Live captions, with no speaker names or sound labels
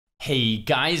Hey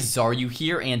guys, Xaryu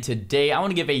here, and today I want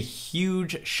to give a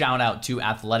huge shout out to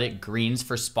Athletic Greens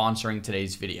for sponsoring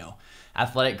today's video.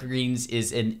 Athletic Greens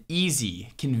is an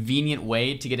easy, convenient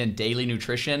way to get in daily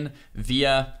nutrition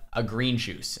via a green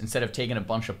juice instead of taking a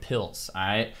bunch of pills, all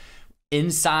right?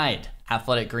 Inside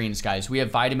Athletic Greens, guys, we have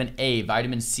vitamin A,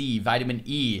 vitamin C, vitamin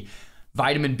E,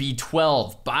 vitamin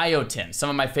B12, biotin. Some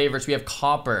of my favorites, we have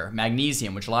copper,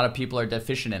 magnesium, which a lot of people are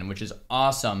deficient in, which is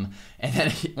awesome. And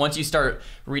then once you start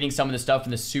reading some of the stuff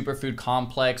in the superfood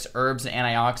complex, herbs and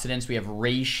antioxidants, we have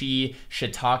reishi,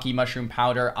 shiitake mushroom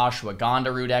powder,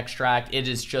 ashwagandha root extract. It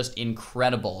is just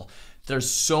incredible. There's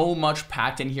so much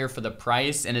packed in here for the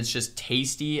price, and it's just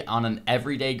tasty on an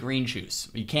everyday green juice.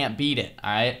 You can't beat it,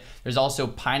 all right? There's also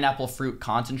pineapple fruit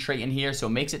concentrate in here, so it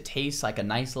makes it taste like a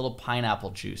nice little pineapple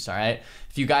juice, all right?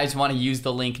 If you guys want to use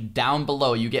the link down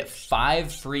below, you get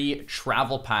 5 free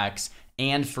travel packs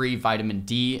and free vitamin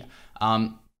D.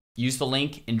 Use the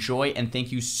link, enjoy, and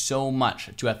thank you so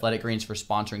much to Athletic Greens for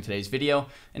sponsoring today's video,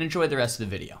 and enjoy the rest of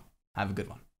the video. Have a good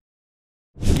one.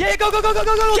 Yeah, go! Get him!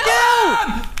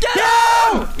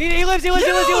 He lives! No!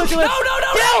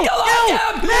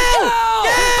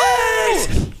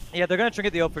 Yeah, they're gonna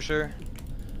trinket the oak for sure.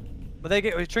 But they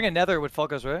get trinket nether would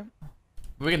fuck us, right?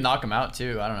 We can knock him out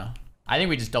too. I don't know. I think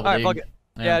we just double. Alright, fuck it.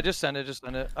 Yeah, just send it.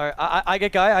 Alright, I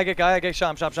get guy. I get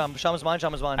Sham. Shaman's mine.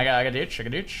 I got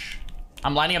ditch.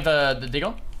 I'm lining up the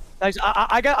deagle. Nice.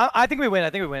 I think we win.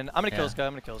 I'm gonna kill this guy.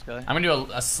 I'm gonna do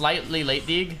a slightly late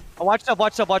dig. Oh, watch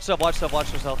yourself.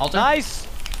 Alter. Nice.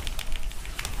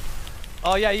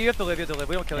 Oh yeah, you have to live. We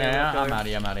don't kill you. Yeah, I'm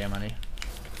outie.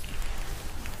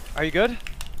 Are you good?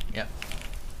 Yep.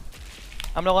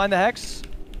 I'm gonna line the hex.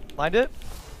 Lined it.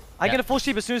 I get a full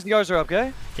sheep as soon as the R's are up,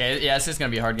 okay? Okay, yeah, this is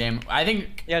gonna be a hard game. I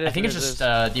think it's just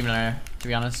Demon Iron, to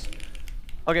be honest.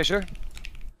 Okay, sure.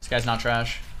 This guy's not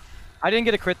trash. I didn't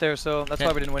get a crit there, so that's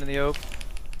why we didn't win in the oak.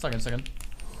 Second.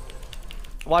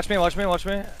 Watch me. I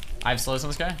have slows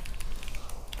on this guy.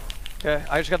 Okay,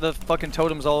 I just got the fucking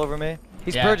totems all over me.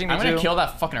 He's purging me too. I'm gonna kill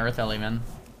that fucking Earth Ellie, man.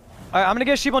 Alright, I'm gonna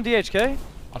get sheep on DH, okay?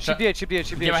 Sheep DH.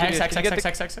 Give my hex.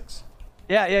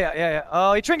 Yeah.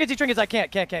 Oh, he trinkets. I can't.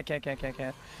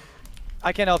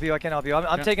 I can't help you.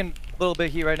 I'm taking a little bit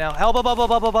of heat right now. Help.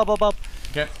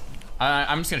 Okay.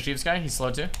 I'm just gonna shoot this guy. He's slow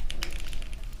too.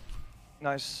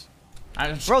 Nice.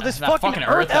 Bro, this fucking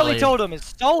Earth Ellie totem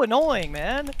is so annoying,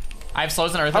 man. I have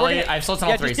slows on Earth Ellie. I have slows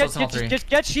on all three. Just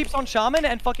get sheeps on Shaman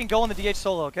and fucking go on the DH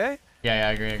solo, okay? Yeah,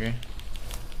 I agree.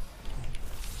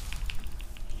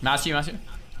 Mass you.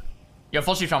 Yo,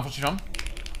 full sheep from.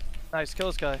 Nice, kill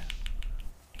this guy.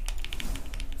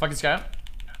 Fuck this guy up.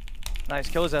 Nice,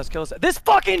 kill his ass. This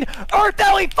fucking Earth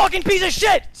Ellie fucking piece of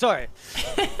shit! Sorry.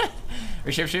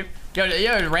 Reshape. Yo,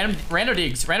 rando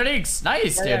digs.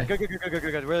 Nice, dude. Yeah, good.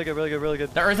 Really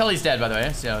good. The Earth Ellie's dead, by the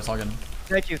way, so yeah, it's all good.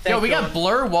 Thank you. Yo, we got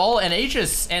Blur, Wall, and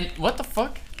Aegis, and what the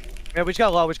fuck? Yeah, we just got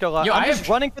a lot. Yo, I'm just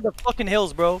running for the fucking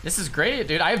hills, bro. This is great,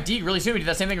 dude. I have D really soon. We do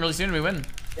that same thing really soon and we win.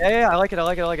 Yeah, I like it.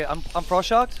 I'm frost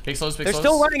shocked. Big slows. They're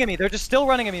still running at me. They're just still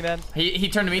running at me, man. He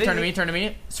turned to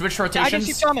me. Switch rotations. I get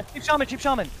cheap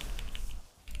shaman.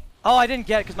 Oh, I didn't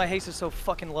get it because my haste is so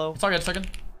fucking low. It's all good. Second.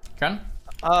 Karen?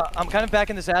 I'm kind of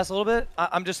backing this ass a little bit.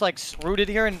 I'm just like rooted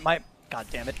here and my... God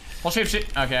damn it. Well, shoot.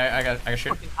 Okay, I got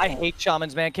shoot. I hate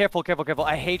shamans, man. Careful.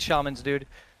 I hate shamans, dude.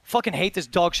 Fucking hate this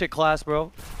dog shit class,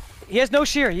 bro. He has no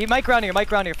shear. He might ground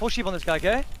here. Full sheep on this guy,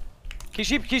 okay? Key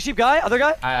sheep guy? Other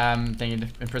guy? I'm thinking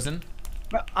in prison.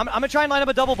 I'm gonna try and line up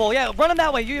a double bull. Yeah, run him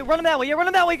that way. Run him that way.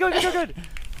 Good.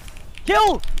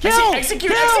 Kill!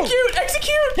 Execute!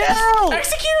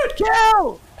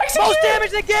 Kill! Most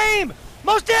damage in the game!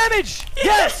 Most damage!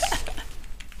 Yes!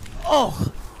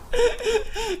 Oh.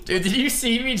 Dude, did you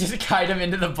see me just kite him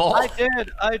into the ball? I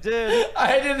did.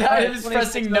 I was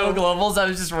pressing no globals. I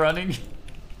was just running.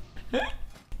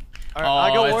 Alright,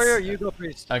 I go warrior, you go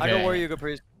priest. Okay. I go warrior, you go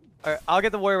priest. Alright, I'll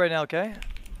get the warrior right now, okay?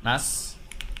 Mass.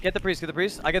 Get the priest.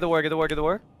 I get the warrior.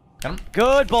 Got him.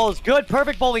 Good bowls.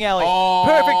 Perfect bowling alley. Oh.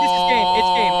 Perfect. This is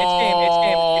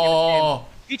game.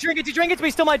 He trinkets, but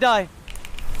he still might die.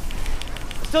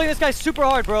 Stealing this guy super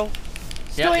hard, bro.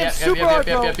 Stealing him super hard,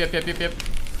 bro. Yep. Take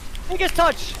his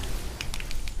touch.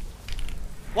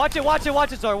 Watch it,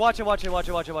 Zar. Watch it.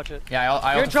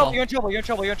 Yeah, You're in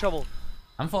trouble.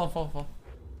 I'm full.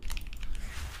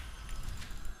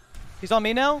 He's on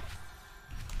me now.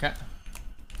 Okay.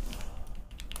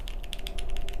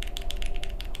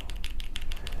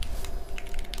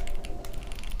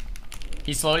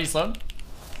 He's slowed.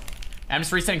 I'm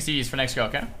just resetting CDs for next go,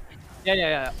 okay?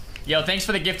 Yeah. Yo, thanks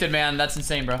for the gifted, man. That's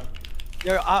insane, bro.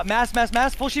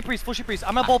 Mass. Full sheep priest.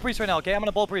 I'm gonna bowl priest right now, okay? I'm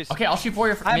gonna bowl priest. Okay, I'll shoot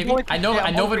warrior. Maybe. I know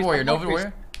Novid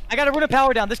warrior. I gotta run a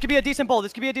power down. This could be a decent bowl.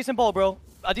 This could be a decent bowl, bro.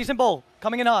 A decent bowl.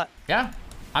 Coming in hot. Yeah.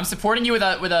 I'm supporting you with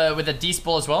a decent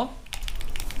bowl as well.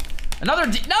 Another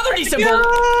decent bowl.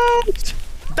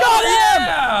 Oh,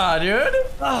 yeah, dude.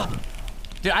 Oh.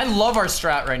 Dude, I love our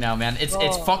strat right now, man. It's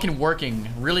fucking working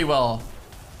really well.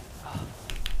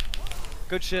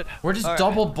 Good shit. We're just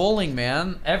double bowling,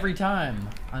 man, every time.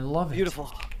 I love it.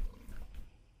 Beautiful.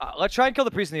 Let's try and kill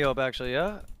the priest in the OP, actually,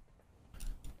 yeah?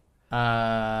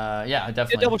 Yeah,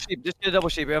 definitely. Get double sheep. Just get a double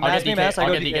sheep. I'll get DK.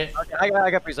 I'll get DK. Okay, I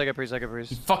got priest. I got priest.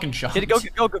 He fucking shot. Go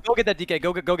get that DK.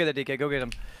 Go get that DK. Go get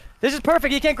him. This is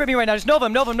perfect. He can't grip me right now. Just Nova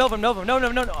him. No.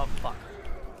 Oh, fuck.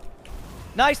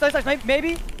 Nice.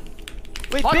 Maybe.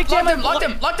 Wait, big jam.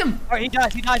 Locked him. Alright, he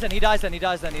dies then.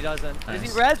 Nice.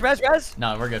 Is he res?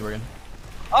 No, we're good.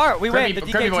 Alright, we win.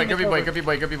 Grippy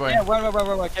boy. Yeah, run.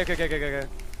 Okay.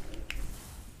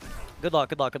 Good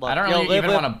luck. I don't really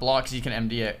even want to block because you can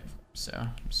MD it, so.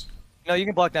 No, you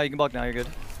can block now. You're good.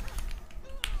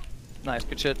 Nice,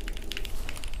 good shit.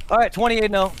 Alright, 28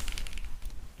 no.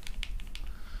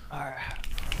 Alright.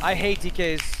 I hate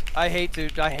DKs. I hate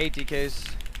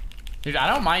DKs. Dude,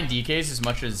 I don't mind DKs as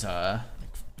much as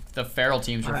the feral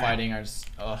teams we're fighting are just,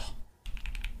 ugh.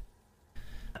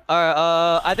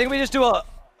 Alright, I think we just do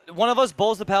one of us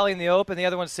bowls the Pally in the open, and the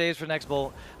other one saves for next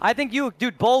bowl. I think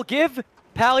dude, bowl, give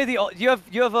Pally you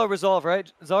have a resolve,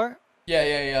 right, Zar?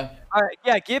 Yeah. Alright,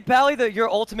 yeah, give Pally your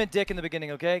ultimate dick in the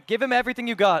beginning, okay? Give him everything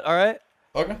you got, alright?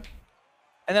 Okay.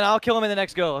 And then I'll kill him in the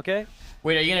next go, okay?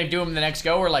 Wait, are you gonna do him the next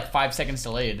go or like 5 seconds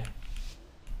delayed?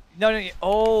 No.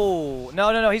 Oh,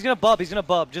 no. He's gonna bub.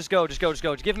 Just go. Just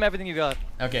give him everything you got.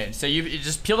 Okay, so you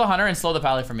just peel the hunter and slow the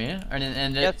Pally for me,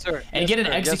 yes, sir. And get an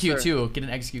execute too.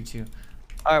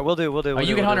 All right, we'll do. Oh,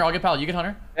 you get hunter. I'll get Pally. You get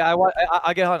hunter. Yeah,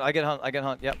 I get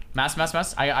hunt. Yep. Mass.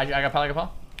 I got Pally.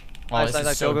 Wow, nice, this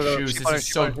is so go. juice. This is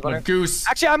so goose.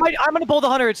 Actually, I'm gonna bowl the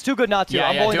hunter. It's too good not to.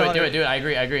 Yeah, do it. I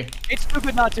agree. It's too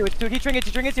good not to. It's too. He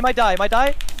trinkets. He might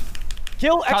die.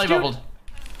 Kill. Pally bubbled.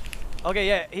 Okay,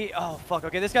 yeah. Oh fuck.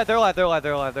 Okay, this guy. They're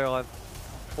alive.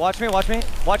 Watch me. Watch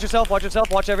yourself.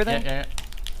 Watch everything. Yeah.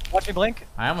 Watch me blink.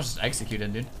 I almost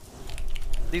executed, dude.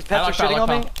 These pets are shitting on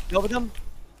me. Go with them.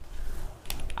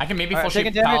 I can maybe full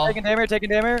sheep taking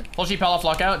damage. Full sheep pal off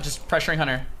lockout, just pressuring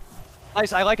hunter.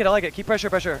 Nice, I like it. Keep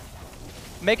pressure.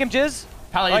 Make him jizz.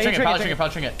 Pally, you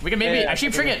tring it. We can maybe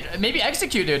actually tring it. Maybe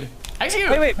execute, dude.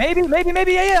 Execute. Wait. Maybe.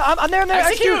 Yeah. I'm there.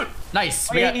 Execute.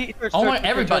 Nice. We got. Oh my,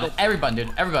 everyone, dude.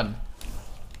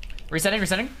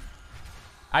 Resetting.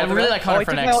 I really like hunter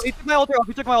for next. He took my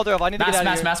ulti off. I need to get out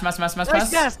of here. Mass.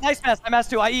 Nice mass. I mass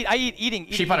too. I eat. Eating.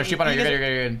 Sheep hunter. You're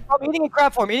good. I'm eating in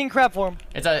crab form.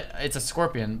 It's a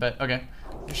scorpion, but okay.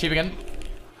 Sheep again.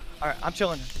 All right, I'm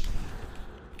chilling.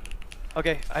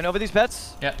 Okay, I know over these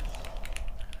pets. Yeah.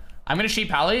 I'm gonna sheep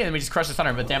Pally and we just crush this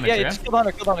hunter with damage. Yeah, just kill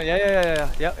hunter. Yeah.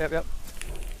 Yep.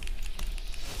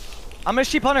 I'm gonna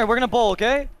sheep hunter. We're gonna bowl,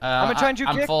 okay? I'm gonna try and kick.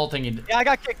 I'm full thinking. Yeah, I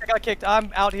got kicked.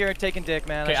 I'm out here taking dick,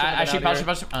 man. Okay, I sheep Pally.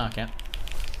 Oh, I can't.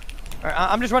 Alright,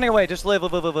 I'm just running away. Just live,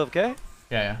 okay?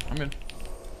 Yeah. I'm good.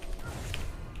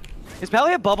 Is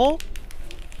Pally a bubble?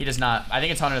 He does not. I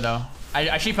think it's hunter though.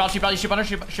 I sheep Pally.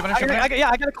 Yeah,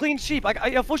 I got a clean sheep.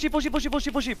 Full sheep.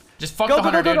 Just fuck the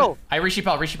hunter, dude. I resheep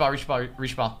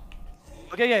Pal.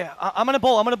 Okay, yeah. I'm gonna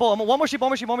bowl. One more sheep. I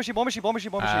don't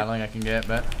think I can get,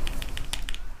 but.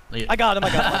 I got him.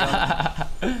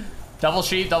 Double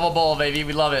sheep, double bowl, baby.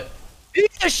 We love it. Eat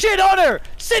the shit, hunter!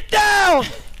 Sit down!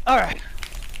 Alright.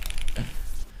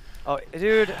 Oh,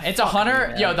 dude. It's a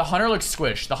hunter. Yo, the hunter looks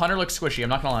squishy. I'm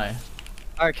not gonna lie.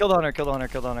 Alright, kill the hunter.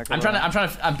 I'm trying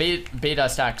to bait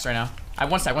stacks right now. I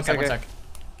have one stack.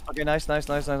 Okay, nice.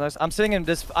 I'm sitting in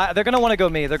this. They're gonna want to go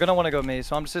me.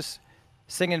 So I'm just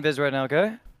singing Viz right now,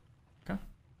 okay? Okay.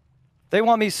 They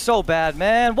want me so bad,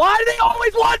 man. Why do they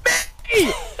always want me?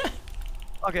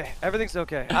 Okay, everything's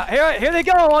okay. Here they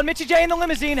go on Mitchie J in the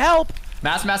limousine. Help!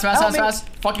 Mass.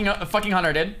 Fucking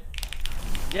hunter, dude.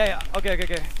 Yeah. Okay.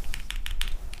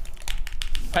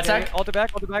 Pet sack. Alter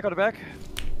back.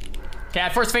 Okay,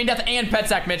 at first feign death and pet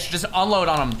sack, Mitch. Just unload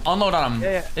on him.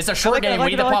 Yeah. It's a short game.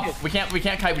 We need to pop. We can't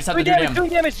kite. We just have to do damage. 2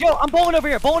 damage. Yo, I'm bowling over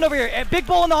here. Big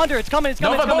bowl in the hunter. It's coming.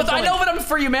 I know them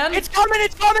for you, man. It's coming,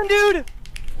 dude.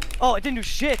 Oh, it didn't do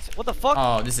shit. What the fuck?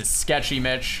 Oh, this is sketchy,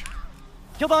 Mitch.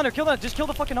 Kill the hunter. Just kill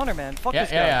the fucking hunter, man. Fuck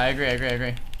this guy. Yeah, I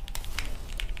agree.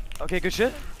 Okay, good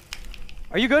shit.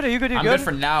 Are you good? I'm good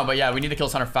for now, but yeah, we need to kill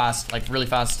this hunter fast, like really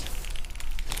fast.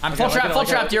 I'm full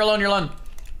trapped. You're alone.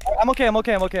 I'm okay.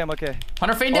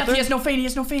 Hunter feign death. He has no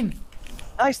feign.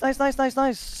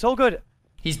 Nice. So good.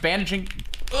 He's bandaging.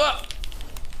 Ugh.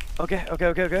 Okay.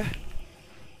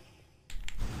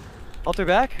 Alter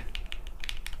back.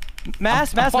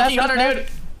 Mass. Fucking hunter, dude.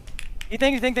 You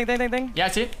think. Yeah, I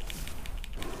see it.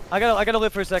 I gotta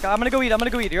live for a sec. I'm gonna go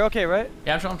eat. You're okay, right?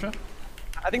 Yeah, I'm sure.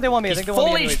 I think they want me. He's I think they full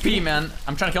want me. HP, man.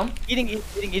 I'm trying to kill him. Eating.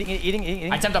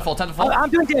 I attempt to full. I'm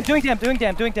doing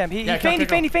damn.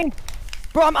 He faint.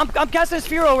 Bro, I'm casting a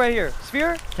Sphero right here.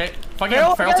 Sphere? Okay, fucking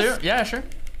him. Feral too? Yeah, sure.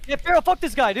 Yeah, Feral, fuck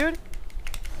this guy, dude.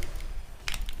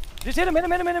 Just hit him.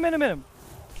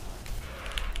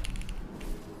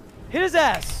 Hit his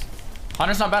ass.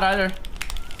 Hunter's not bad either.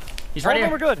 He's right here.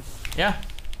 We're good. Yeah.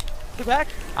 Get back.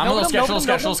 I'm a little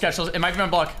sketch. It might be my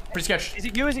block. Pretty sketch. Is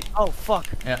it you? Oh, fuck.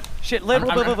 Yeah. Shit, live. I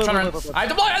have to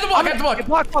block.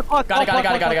 Block. Got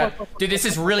it. Dude, this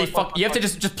is really fuck. You have to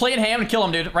just play in ham and kill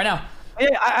him, dude, right now.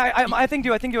 Yeah, I think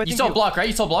you. You still block, right?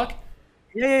 You still block?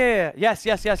 Yeah. Yes.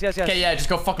 Okay, yeah, just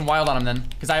go fucking wild on him then,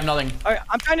 because I have nothing. Alright,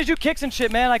 I'm trying to juke kicks and shit,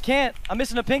 man. I can't. I'm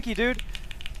missing a pinky, dude.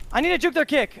 I need to juke their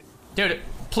kick. Dude,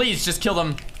 please just kill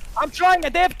them. I'm trying.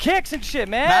 They have kicks and shit,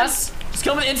 man. Mass, just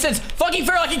kill him in an instant. Fucking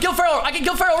Feral, I can kill Feral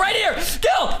right here.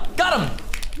 Kill! Got him.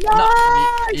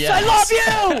 Nice! Yes. I love you!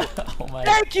 Oh my.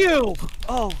 Thank you!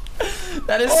 Oh.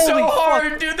 That is so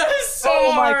hard, dude. That is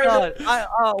so hard. Oh my god.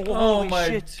 Oh my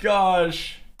shit.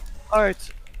 gosh.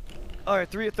 Alright,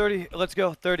 3 at 30. Let's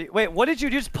go. 30. Wait, what did you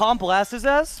do? Just palm blast his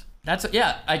ass?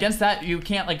 Yeah, against that, you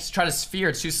can't like try to sphere,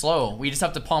 it's too slow. We just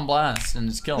have to palm blast and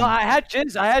just kill him. No, I had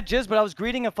jizz, but I was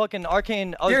greeting a fucking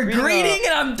arcane. You're greeting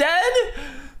and I'm dead?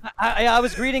 I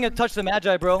was greeting a touch the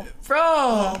magi, bro.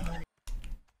 Bro.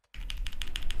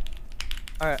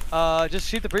 Alright, just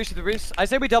shoot the priest. I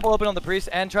say we double open on the priest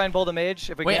and try and bowl the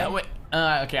mage if we can. Wait.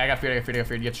 Okay, I got feared. You have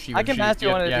to shoot. I can mass you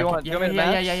on it if you want. You want me to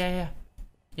mass?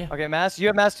 Yeah. Okay, mass. You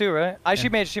have mass too, right? I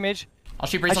shoot mage. I'll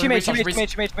shoot priest.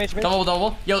 Mage.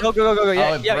 Double. Yo. Go.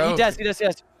 Yeah, bro. he does. Wait,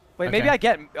 okay. Maybe I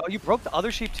get. Oh, you broke the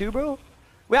other sheep too, bro?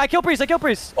 Wait, I kill priest.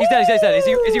 He's dead. Is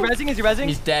he rezzing?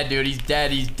 He's dead, dude. He's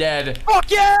dead.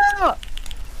 Fuck yeah!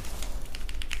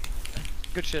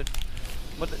 Good shit.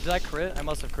 What did I crit? I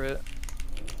must have crit.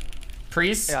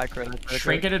 Priest? Yeah, I crit.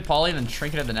 Trinketed Polly, then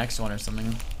trinketed the next one or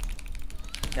something.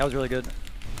 That was really good.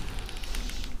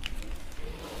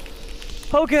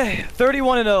 Okay,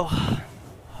 31-0.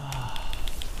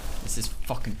 This is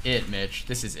fucking it, Mitch.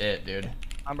 This is it, dude.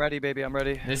 I'm ready, baby. I'm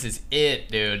ready. This is it,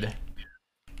 dude.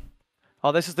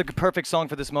 Oh, this is the perfect song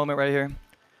for this moment right here.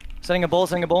 Setting a bull.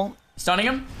 Stunning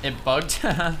him? It bugged.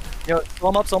 Yo, slow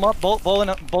him up.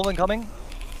 Bull incoming.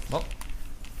 Well.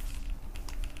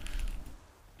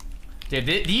 Dude,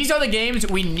 these are the games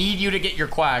we need you to get your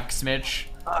quacks, Mitch.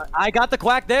 I got the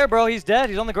quack there, bro. He's dead.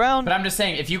 He's on the ground. But I'm just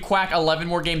saying, if you quack 11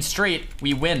 more games straight,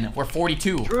 we win. We're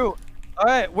 42. True. All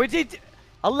right, we did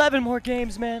 11 more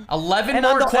games, man. 11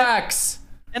 more quacks.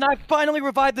 And I finally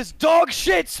revived this dog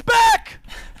shit spec.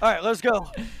 All right, let's go.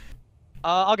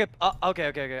 I'll get.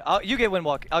 Okay. You get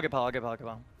windwalk. I'll get Pal. Okay,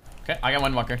 I got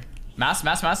windwalker. Mass.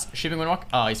 Shipping windwalk.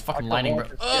 Oh, he's fucking lining, bro.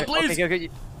 Please. Okay.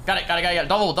 Got it.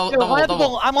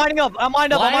 Double. I'm lining up. I'm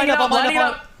lined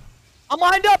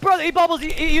up, bro. He bubbles.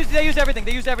 They used everything.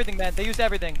 Man. They used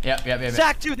everything. Yeah.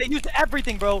 Sack 2. They used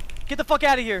everything, bro. Get the fuck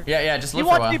out of here. Yeah. Just look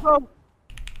for a while. He wants me, bro.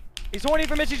 He's horny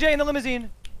for Mitchy J in the limousine.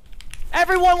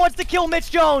 Everyone wants to kill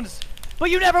Mitch Jones, but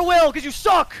you never will, because you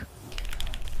suck.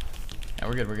 Yeah,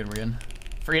 we're good.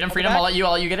 Freedom. I'll let you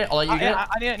get it.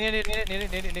 I need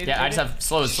it. Yeah, I just have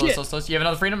slows. You have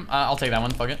another freedom? I'll take that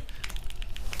one. Fuck it.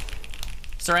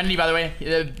 Serenity, by the way.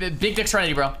 Big dick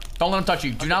Serenity, bro. Don't let him touch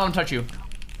you. Do not let him touch you.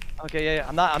 Okay, yeah.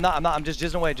 I'm not. I'm just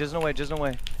jizzing away.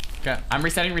 Okay, I'm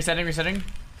resetting.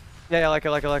 Yeah, like.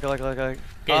 Okay,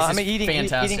 I'm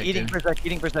eating for a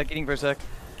sec.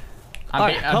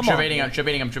 I'm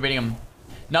trebating him.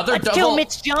 Another Let's double. kill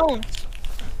Mitch Jones.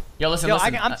 Yo, listen.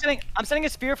 I'm setting a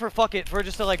spear for fuck it, for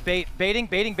just to like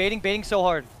baiting so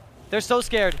hard. They're so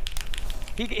scared.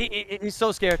 He's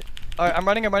so scared. All right, I'm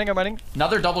running.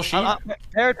 Another double sheep.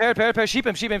 Pair. Sheep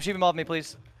him off me,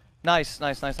 please. Nice.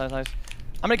 I'm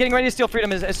getting ready to steal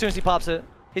freedom as soon as he pops it.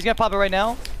 He's gonna pop it right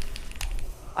now.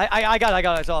 I got it.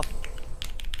 It's off.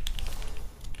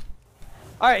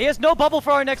 All right, he has no bubble for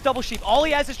our next double sheep. All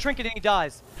he has is trinket and he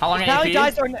dies. How long AP? he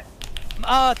dies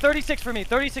 36 for me.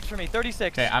 36.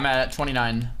 Okay, I'm at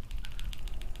 29.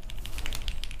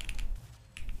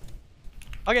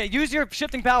 Okay, use your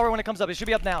shifting power when it comes up. It should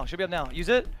be up now. Use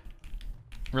it.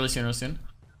 Really soon.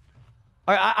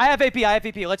 All right, I have AP.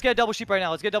 Let's get a double sheep right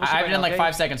now. I have it in like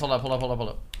 5 seconds. Hold up.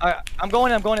 All right, I'm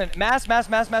going in. Mass.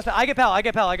 I get pal.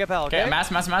 Okay,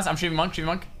 mass. I'm shooting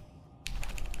monk.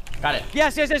 Got it.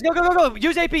 Yes. Go.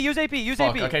 Use AP.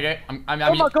 Okay. Come on.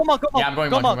 Yeah, I'm going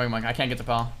monk. I can't get the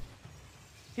pal.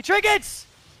 He trinkets.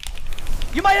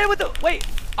 You might hit it with the. Wait.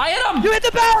 I hit him. You hit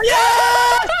the pal.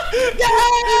 Yes!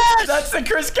 That's the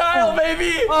Chris Kyle,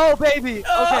 baby. Oh, baby.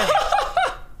 Okay.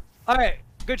 All right,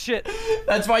 good shit.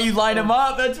 That's why you line him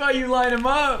up. That's why you line him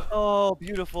up. Oh,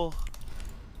 beautiful.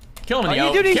 Kill him in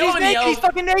the Dude, he's Kill him in naked. the He's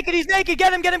fucking naked. He's naked.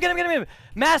 Get him. Get him. Get him. Get him.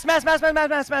 Mass. Mass. Mass. Mass. Mass.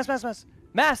 Mass. Mass. Mass. Mass.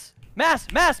 Mass. Mass.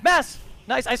 Mass. Mass.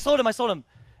 Nice. I slowed him. I slowed him.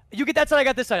 You get that side. I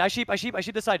got this side. I sheep. I sheep. I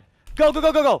sheep this side. Go. Go.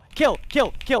 Go. Go. Go. Kill.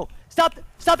 Kill. Kill. Stop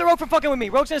the rogue from fucking with me.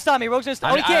 Rogue's gonna stop me. Rogue's gonna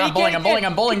stop. Oh, he can't. I'm bowling. I'm bowling.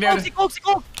 I'm bowling, dude. He cloaks.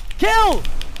 Kill. Kill.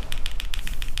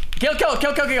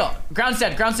 Ground's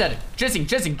dead.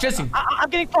 Jizzing. I'm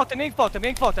getting fucked. I'm getting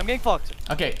fucked.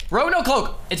 Okay. Rogue, no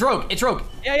cloak. It's rogue.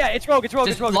 Yeah. It's rogue.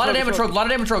 Just a lot of damage,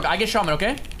 rogue. I get shaman,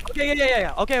 okay? Okay.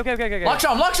 Yeah. Okay. Lock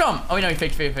shaman. Oh, no, he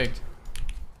faked.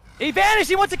 He vanished.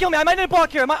 He wants to kill me. I might need to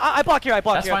block here. I block here.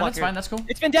 That's fine. That's cool.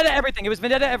 It's vendetta everything. It was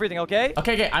vendetta everything. Okay.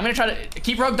 Okay. I'm gonna try to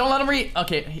keep rogue. Don't let him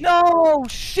Okay. No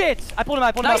shit. I pulled him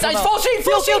out. Nice. Full sheep.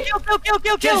 Kill.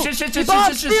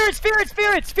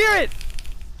 Spirit.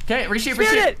 Okay.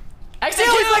 Reshoot.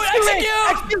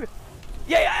 Execute.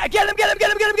 Yeah. Get him.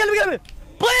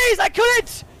 Please. I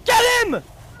couldn't. Get him.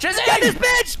 Jizzing. Get this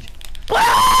bitch.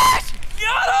 Please.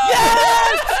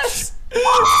 Yes.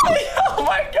 Oh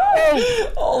my god!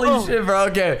 Holy shit, bro.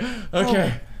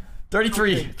 Okay.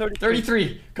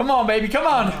 33. Come on, baby. Come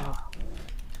on.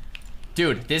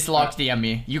 Dude, this locked DM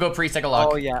me. You go priest, I go lock.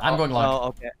 Oh yeah. I'm going lock. Oh,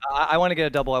 okay. I want to get a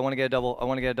double.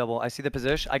 I see the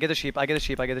position. I get the sheep.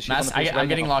 Mass, I'm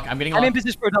getting lock. I'm in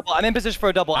position for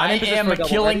a double. I am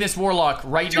killing this warlock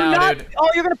right now, dude. Oh,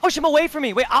 you're gonna push him away from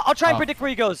me. Wait, I'll try and predict where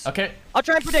he goes. Okay. I'll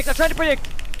try and predict. I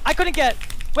couldn't get.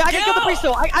 Wait, I can kill the priest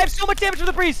though. I have so much damage for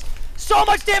the priest.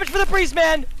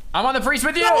 Man. I'm on the priest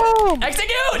with you. Boom.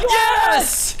 Execute.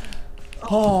 Yes.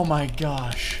 Oh my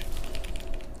gosh.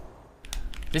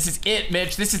 This is it,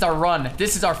 Mitch. This is our run.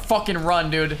 This is our fucking run,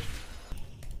 dude.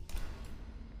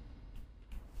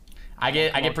 I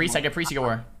get priest. You go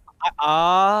where?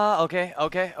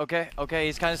 Okay.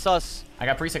 He's kind of sus. I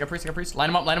got priest. Line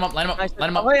him up. Nice.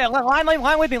 Oh, yeah,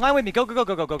 line with me. Go.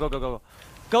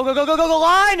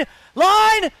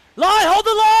 Line.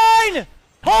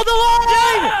 Hold the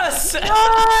line. Yes.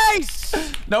 Nice.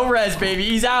 No res, baby.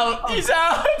 He's out.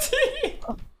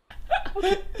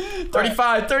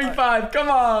 35. Come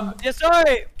on. Yes,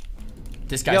 sorry.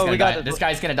 This guy's gonna die. This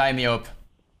guy's gonna die in the ope.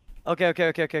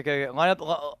 Okay.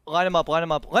 Line him up.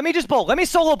 Let me just bowl. Let me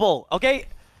solo bowl. Okay.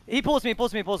 He pulls me.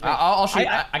 I'll shoot.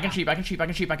 I can sheep.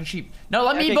 No,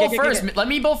 let me bowl first. Let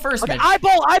me bowl first, okay, Mitch. I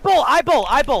bowl.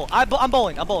 I'm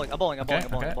bowling.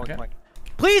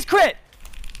 Please crit.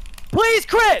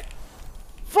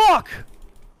 Fuck.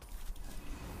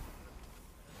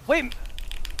 Wait.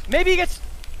 Maybe he gets.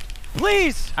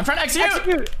 Please. I'm trying to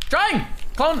execute. Trying.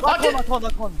 Clone. Lock it.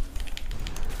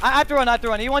 I have to run.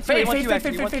 He wants to. Wait,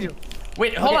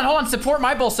 hold on. Support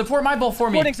my bull for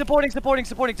me. Supporting.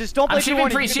 Just don't play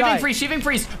Sheeving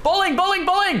priest. Bowling.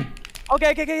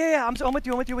 Okay, yeah. I'm with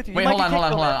you. Wait, hold on.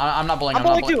 I'm not bowling. I'm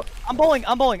bowling too. I'm bowling.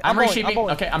 I'm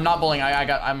resheeving. Okay, I'm not bowling.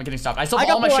 I'm getting stopped. I still have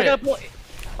all my shit.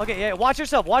 Okay, yeah. Watch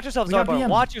yourself, Zarbar.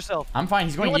 Watch yourself. I'm fine.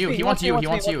 He's going you. He wants you.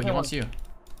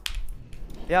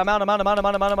 Yeah, I'm out.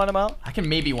 I can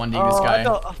maybe 1D this guy.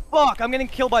 Fuck, I'm getting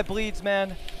killed by bleeds,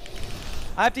 man.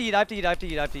 I have to eat. I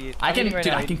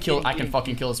can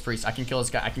fucking kill this priest. I can kill this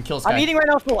guy. I'm eating right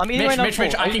now, fool.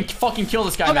 Mitch, I can fucking kill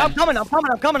this guy, man. I'm coming.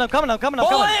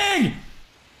 Bowling!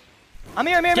 I'm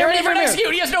here. Get ready for an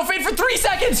execute. He has no fade for 3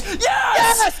 seconds.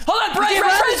 Yes! Hold on, res.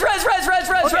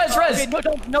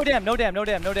 No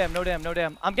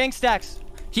damn. I'm getting stacks.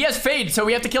 He has fade, so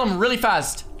we have to kill him really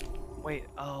fast. Wait.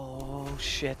 Oh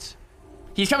shit.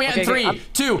 He's coming out in 3,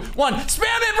 2, 1. Spam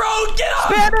it, bro! Get up!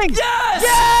 Spamming!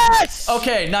 Yes!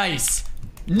 Okay, nice,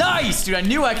 dude. I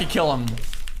knew I could kill him.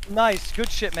 Nice, good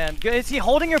shit, man. Is he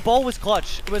holding your bowl? Was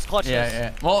clutch. It was clutch.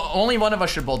 Yeah. Well, only one of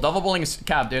us should bowl. Double bowling is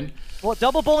cap, dude. Well,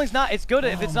 double bowling's not. It's good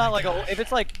if it's not like if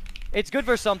it's like. It's good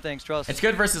for some things. Trust. It's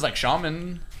good versus like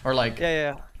shaman or like.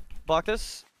 Yeah. Block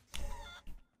this.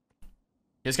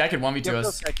 This guy could 1v2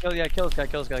 us. Kill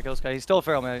this guy. He's still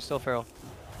feral, man. He's still feral.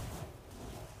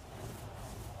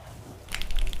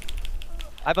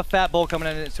 I have a fat bull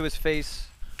coming into his face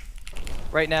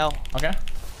right now. Okay.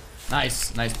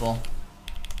 Nice bull.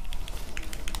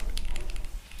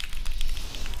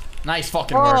 Nice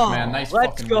fucking work, man. Nice fucking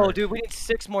work. Let's go, dude. We need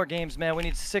 6 more games, man.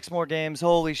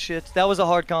 Holy shit. That was a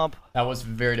hard comp. That was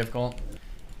very difficult.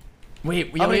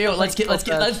 Wait, let's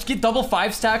get double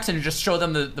 5 stacks and just show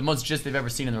them the most gist they've ever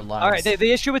seen in their lives. All right,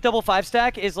 the issue with double 5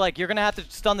 stack is like you're gonna have to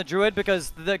stun the druid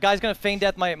because the guy's gonna feign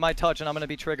death my touch and I'm gonna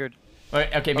be triggered. Wait,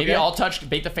 okay, maybe I'll touch,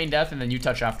 bait the feign death, and then you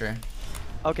touch after.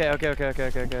 Okay. I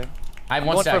have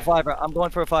 1 stack. I'm going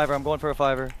for a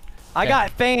 5er. I got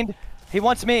feigned. He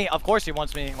wants me. Of course he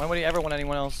wants me. When would he ever want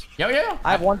anyone else? Yeah.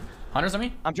 I have 1. Hunters on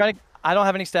me? I'm trying I don't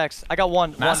have any stacks. I got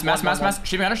one. Mass.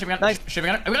 Shipping on her. Nice. Shipping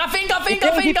on her. We got feint.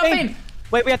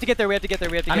 Wait, we have to get there.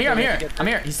 I'm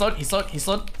here. He's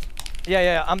slowed.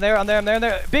 Yeah. I'm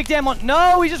there. Big damn one.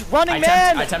 No, he's just running,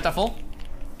 man. I tempt at full.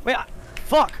 Wait,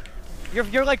 fuck.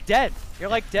 You're like dead. You're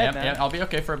like dead, man. Yeah, I'll be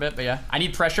okay for a bit, but yeah. I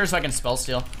need pressure so I can spell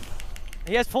steal.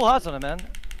 He has full hearts on him, man.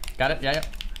 Got it? Yeah.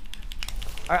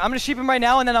 Alright, I'm gonna sheep him right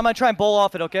now, and then I'm gonna try and bowl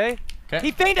off it, okay? Okay.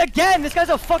 He feigned again! This guy's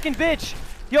a fucking bitch!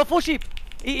 Yo, full sheep!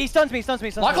 He stuns me.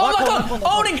 Lock on!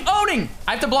 Owning!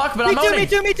 I have to block, but I'm owning.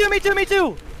 Me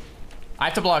too! I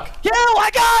have to block. Kill! I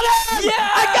got him! Yeah!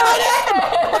 I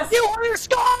got him! You are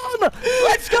scum!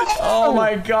 Let's go! Oh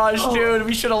my gosh, dude.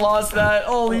 We should have lost that.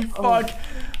 Holy fuck.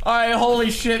 Alright,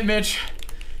 holy shit, Mitch.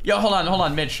 Yo, hold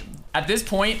on, Mitch. At this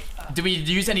point, do we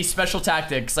use any special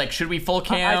tactics? Like, should we full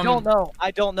cam? I don't know.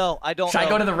 Should I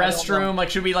go to the restroom? Like,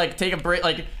 should we, like, take a break?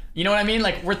 Like, you know what I mean?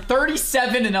 Like, we're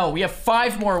 37-0. We have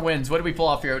 5 more wins. What do we pull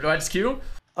off here? Do I just queue?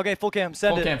 Okay, full cam.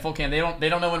 Send it. Full cam. They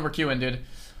don't know when we're queuing, dude.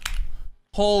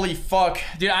 Holy fuck.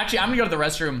 Dude, actually, I'm gonna go to the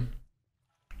restroom.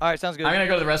 Alright, sounds good. I'm gonna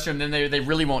go to the restroom, then they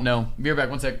really won't know. Be right back,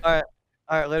 1 sec.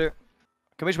 Alright, later.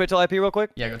 Can we just wait till I pee real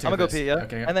quick? Yeah, go take I'm gonna go pee, yeah?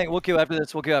 Okay. And then we'll queue after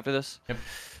this. Yep.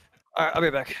 Alright, I'll be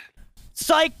right back.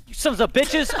 Psych! You sons of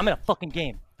bitches! I'm in a fucking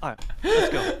game. Alright, let's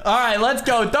go. Alright, let's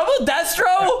go. Double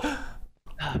Destro?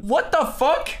 What the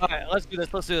fuck? Alright, let's do this.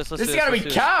 This gotta be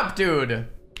capped, dude.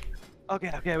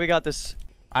 Okay, we got this.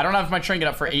 I don't have my trinket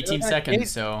up for 18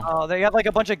 seconds, so. Oh, they have like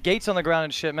a bunch of gates on the ground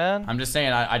and shit, man. I'm just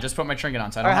saying, I just put my trinket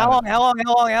on, so I don't Alright,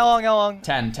 how long?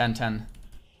 10.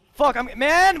 Fuck,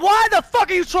 man, why the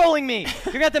fuck are you trolling me?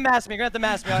 You're gonna have to mask me. I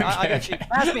got cheat.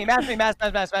 Mask me. Mass.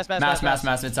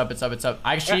 It's up.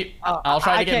 I cheat. I'll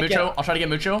try to get Mucho. I got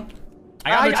Mucho.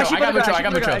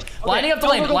 Lining up the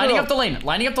lane.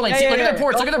 See, look at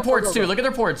their ports too. Look at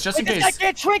their ports, just in case. This guy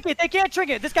can't trinket. They can't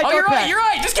trinket. This guy. Oh, you're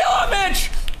right. Just kill him,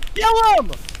 Mitch. Kill him.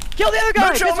 Kill the other guy.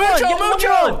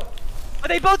 Mucho.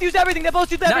 They both use everything.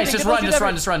 Nice, just run. I'm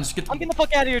getting the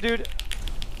fuck out of here, dude.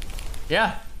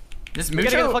 Yeah. This Mucho.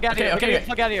 Get the fuck out of here. Okay. Get the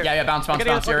fuck out of here. Yeah, bounce.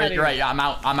 You're right. Yeah, I'm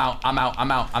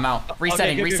out.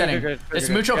 Resetting. This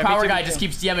Mucho power guy just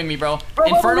keeps DMing me, bro.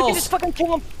 Infernals. We can just fucking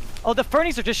kill him. Oh, the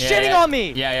Fernies are just shitting on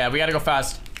me. Yeah, we gotta go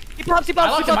fast. He pops. I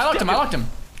locked him.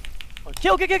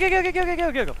 Kill.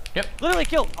 Yep. Literally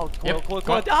kill. Oh,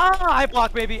 cool. Ah, I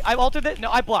block, baby. I altered it.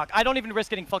 No, I block. I don't even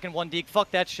risk getting fucking 1 deke.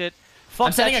 Fuck that shit.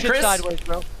 Fuck that shit sideways,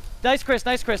 bro. Nice, Chris.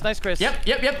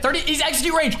 Yep. 30. He's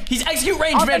execute range,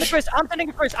 Mitch. I'm sending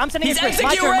a Chris. He's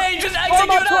execute range. Just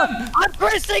execute him. I'm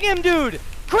Chrising him, dude.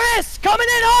 Chris, coming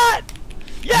in hot.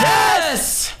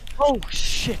 Yes. Oh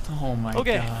shit. Oh my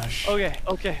gosh. Okay.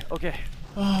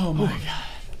 Oh my god.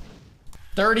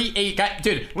 38 guys.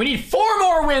 Dude, we need 4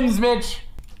 more wins, Mitch.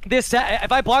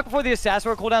 If I block before the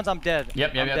assassin cooldowns, I'm dead.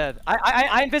 Yep. I'm dead.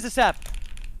 I invis a sap.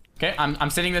 Okay, I'm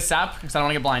sitting this sap because I don't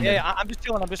want to get blinded. Yeah, I'm just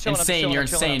chilling. You're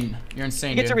insane. You're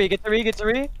insane, dude. Get the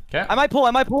re. Okay. I might pull.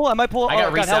 I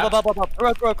got reset. Help.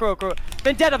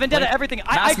 Vendetta, everything.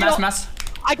 Mass.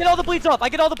 I get all the bleeds off.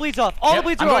 The bleeds off. The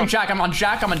bleeds are off. I'm going Jack. I'm on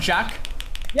Jack.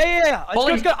 Yeah.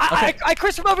 It's good. I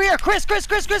Chris from over here. Chris. I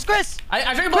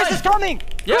figured Chris is coming.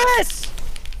 Yep. Chris.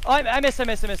 Oh, I missed.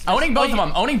 Owning both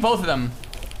of them.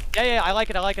 Yeah. I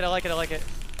like it.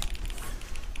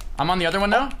 I'm on the other one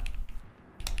now.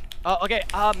 Okay,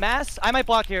 Mass, I might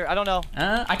block here. I don't know.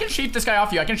 I can sheep this guy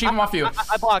off you. I block.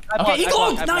 I block. Okay, he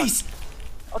cloaked. Nice.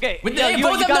 Okay. Both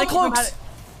of them no cloaks.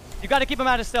 You gotta keep him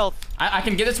out of stealth. I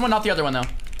can get this one, not the other one though.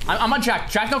 I'm on Jack.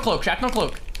 Jack no cloak.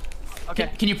 Okay.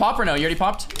 Can you pop or no? You already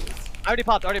popped? I already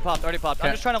popped. Okay.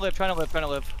 I'm just trying to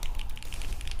live.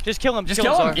 Just kill him. Just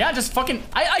kill him. Yeah, just fucking.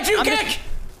 I do kick.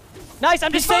 Nice.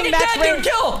 I'm just saying max range. Dude,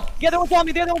 kill. The other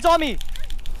one's on me.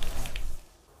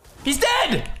 He's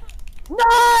dead.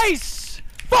 Nice!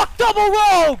 Fuck double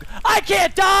rogue! I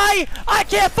can't die! I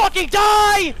can't fucking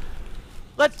die!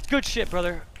 Let's good shit,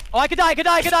 brother. Oh, I could die.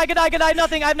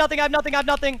 Nothing. I have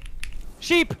nothing.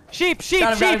 Sheep.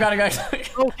 Got him, guys.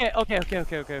 Okay.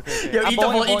 Yo,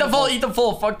 eat the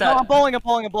full. Fuck that. No, I'm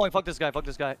bowling. Fuck this guy.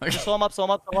 Okay. Just slow him up.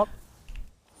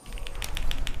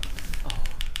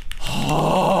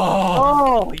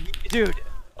 Oh, dude.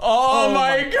 Oh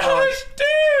my gosh,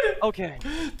 dude! Okay.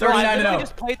 39-0. I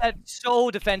just played that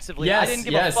so defensively. Yes, I didn't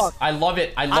give a fuck. I love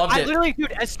it. I literally,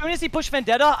 dude, as soon as he pushed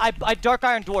Vendetta, I Dark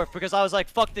Iron Dwarf because I was like,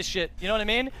 fuck this shit. You know what I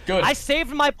mean? Good. I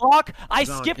saved my block. I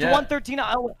skipped 113.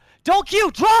 Don't queue!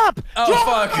 Drop!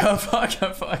 Oh fuck.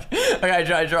 Okay, I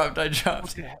dropped.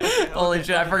 Okay. Holy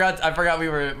shit, I forgot we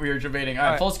were debating.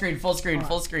 Alright, full screen,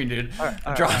 dude.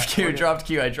 Dropped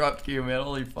Q, I dropped Q, man.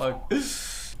 Holy fuck.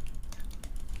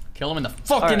 Kill him in the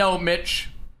fucking O, Mitch.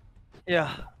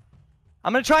 Yeah.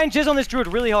 I'm gonna try and jizz on this druid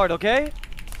really hard, okay?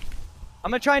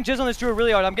 I'm gonna try and jizz on this druid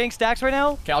really hard. I'm getting stacks right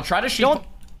now. Okay, I'll try to sheep. Don't.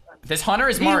 This hunter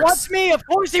is He marks. wants me. Of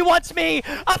course he wants me.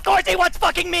 Of course he wants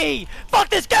fucking me. Fuck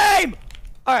this game.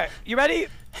 All right, you ready?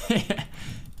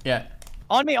 Yeah.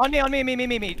 On me,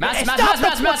 me.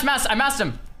 Mass. I masked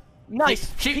him.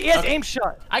 Nice. He has aim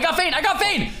shot. I got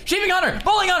Fane. Sheeping hunter.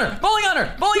 Bowling hunter.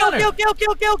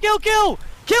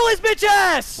 Kill his bitch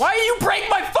ass. Why do you break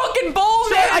my fucking bowl,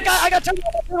 man? I got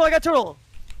turtle.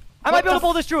 I might be able to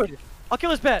bowl this druid. I'll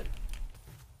kill his pet.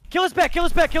 Kill his pet.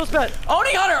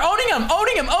 Owning hunter. Owning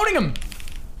him.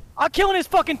 I'm killing his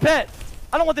fucking pet.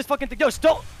 I don't want this fucking thing. Yo,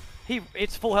 stop.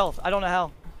 It's full health. I don't know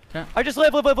how. Yeah. I just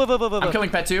live. I'm killing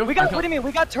pet too. What do you mean?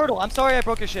 We got turtle. I'm sorry I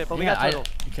broke your shit, but we got turtle.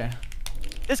 Okay.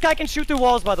 This guy can shoot through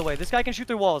walls, by the way.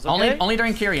 Okay? Only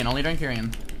during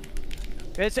Kyrian.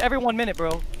 It's every 1 minute,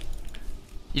 bro.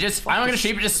 I'm gonna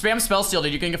sheep. Just spam spell steal,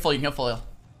 dude. You can get full. I'm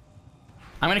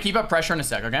gonna keep up pressure in a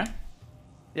sec, okay?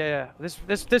 Yeah.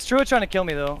 This druid's trying to kill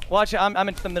me though. Watch, I'm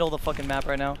in the middle of the fucking map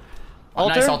right now.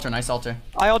 Nice altar.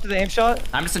 I ulted the aim shot.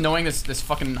 I'm just annoying this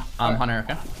fucking hunter,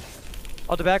 okay?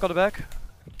 Ult back. Okay.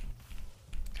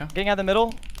 Getting out of the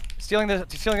middle. Stealing the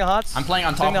hots. I'm playing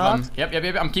on top of him.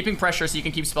 Yep. I'm keeping pressure so you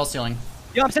can keep spell stealing.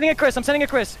 Yo, I'm sending a Chris. I'm sheeping him.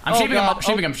 I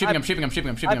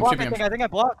think I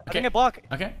block.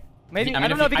 Okay. Maybe. I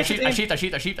don't know if he gets I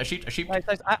sheep. Nice.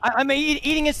 I'm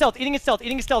eating his stealth,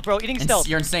 bro.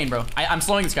 You're insane, bro. I'm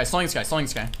slowing this guy.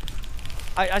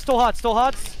 I stole hots.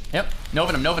 Yep.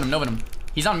 Novin him.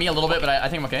 He's on me a little bit, but I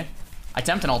think I'm okay. I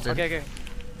tempt an altar. Okay.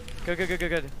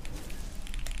 Good.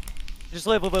 Just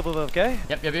live, okay?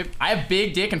 Yep. I have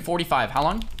big dick and 45. How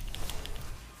long?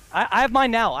 I have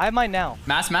mine now.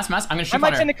 Mass. I'm gonna sheep hunter. I might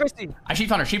hunter. send to Christy. I sheep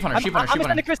hunter. I'm gonna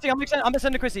send to Christy. I'm gonna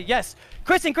send to Christy. Yes.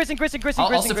 Christy.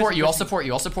 I'll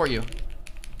support you.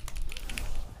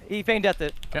 He feigned death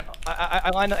it. Yep.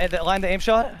 I lined the aim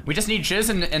shot. We just need Chiz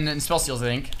and spell steals, I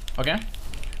think. Okay?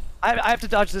 I have to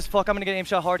dodge this. Fuck, I'm gonna get aim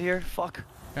shot hard here. Fuck.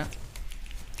 Okay.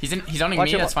 He's owning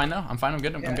me, that's fine though. I'm fine, I'm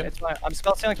good. I'm good. It's fine. I'm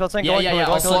spell stealing. Yeah.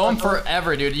 I'll slow him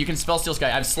forever, dude. You can spell steal this guy.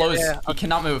 I have slows. He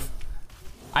cannot move.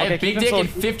 I have big dick in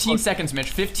 15 seconds, Mitch.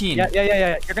 15.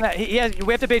 Yeah. You're gonna. We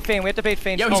have to bait Fane.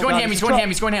 Yo, he's going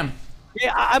ham.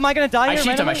 Yeah, am I gonna die here? I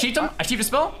sheeped him. I sheeped a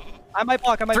spell. I might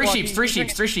block. Three sheeps.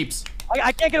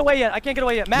 I can't get away yet.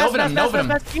 Mass.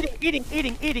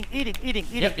 Eating.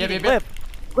 Yep. Live.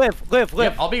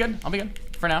 Yep, I'll be good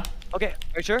for now. Okay,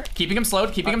 are you sure? Keeping him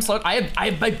slowed. I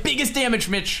have my biggest damage,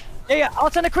 Mitch. Yeah.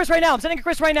 I'll send a Chris right now.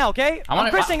 Okay?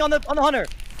 I'm Chrising on the hunter.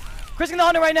 Chrising the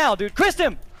hunter right now, dude. Chris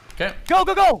him. Okay.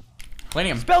 Go.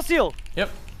 Laning him. Spell seal. Yep.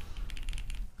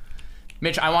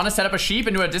 Mitch, I want to set up a sheep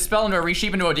into a dispel into a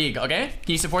resheep into a dig, okay?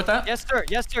 Can you support that? Yes, sir.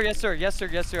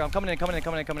 I'm coming in.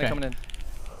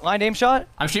 Line aim shot.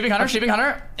 I'm sheeping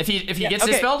hunter. If he gets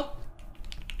dispelled.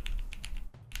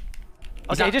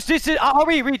 Okay, just I'll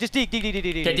read. Just dig.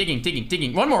 Okay,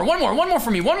 digging. One more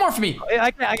for me.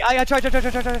 I try.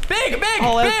 Big.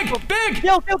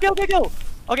 Kill.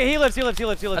 Okay, he lives. That's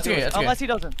okay. Unless he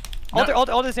doesn't. Alter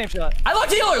the same shot. I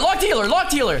locked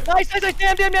healer. Nice.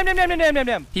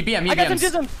 Damn. He BM. I got some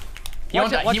jism. He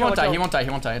won't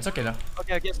die. It's okay though.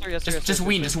 Okay, yes, sir. Just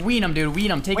wean him, dude.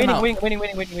 Wean him. Take him out. Winning.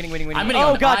 I'm getting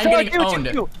owned. God, I'm getting owned.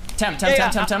 Two. Temp.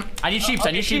 I need sheeps.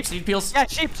 I need peels. Yeah,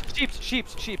 sheeps.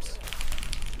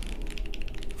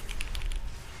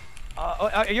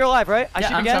 You're alive, right?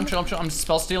 I'm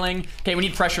spell stealing. Okay, we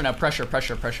need pressure now. Pressure.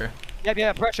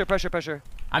 Yeah, pressure.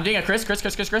 I'm doing a Chris.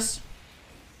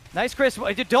 Nice, Chris.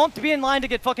 Don't be in line to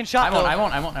get fucking shot. I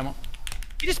won't.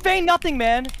 You just feign nothing,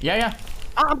 man. Yeah.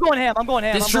 I'm going ham.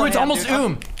 This druid's almost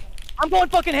oom. I'm going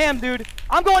fucking ham, dude.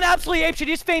 I'm going absolutely apeshit.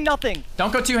 You just feign nothing.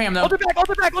 Don't go too ham, though. Hold her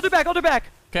back.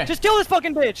 Okay. Just kill this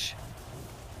fucking bitch.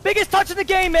 Biggest touch in the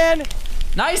game, man.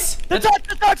 Nice. The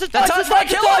touch.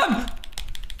 Kill him.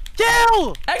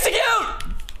 Kill. Execute.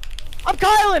 I'm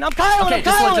Kyling. Okay,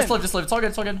 just live. It's all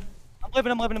good.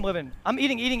 I'm living. I'm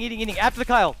eating. After the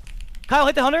Kyle. Kyle,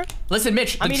 hit the hunter. Listen,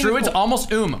 Mitch, the druid's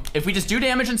almost oom. If we just do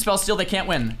damage and spell steal, they can't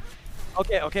win.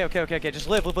 Okay. Just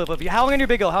live. How long on your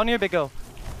big go?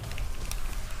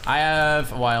 I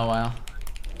have a while.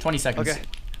 20 seconds. Okay.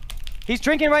 He's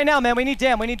drinking right now, man. We need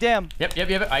dam.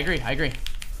 Yep. I agree.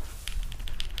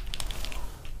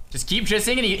 Just keep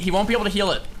jizzing and he won't be able to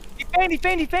heal it. He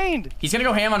feigned. He's gonna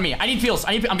go ham on me. I need peels.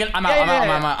 I'm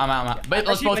out. But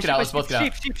let's both get out.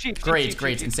 Sheep.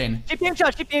 Great. Insane. Sheep aim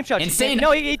shot. Insane.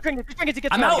 No, he drinks. He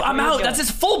gets I'm out. That's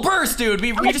his full burst, dude.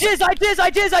 I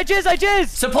jizz.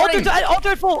 Supporting.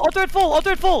 Alter it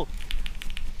full.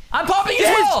 I'm popping as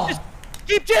well. Just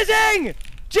keep jizzing.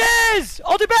 Jizz.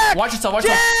 Alter back. Watch yourself.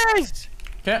 Jizz.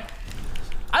 Okay.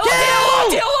 I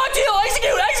locked deal.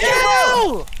 Execute,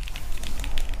 bro.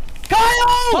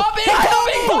 Kyle! Popping!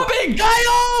 Kyle! Popping!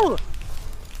 Kyle!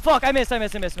 Fuck, I missed.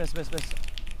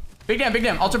 Big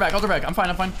damn. Alter back. I'm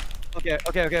fine. Okay.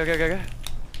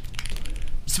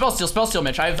 Spell steal,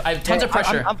 Mitch. I have tons of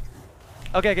pressure.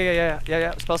 Okay,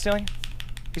 yeah. Spell stealing.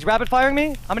 He's rapid firing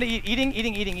me. I'm gonna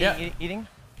eating.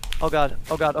 Oh god.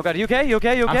 You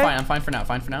okay? I'm fine for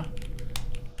now.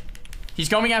 He's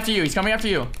coming after you.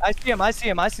 I see him.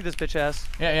 I see this bitch ass.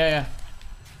 Yeah.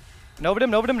 Noved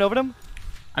him.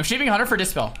 I'm shaping Hunter for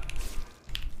dispel.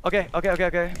 Okay.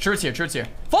 Truth's here.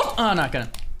 Fault! Oh, not gonna.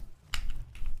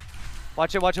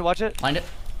 Watch it. Blind it.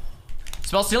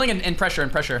 Spell stealing and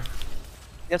pressure.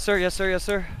 Yes,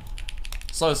 sir.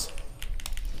 Slows.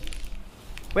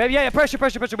 Yeah, pressure.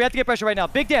 We have to get pressure right now.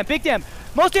 Big damn.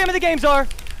 Most damn in the games are.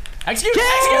 Execute!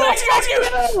 No!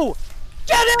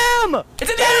 Get him!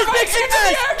 It's in the air! Execute in the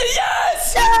air!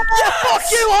 Yes! Fuck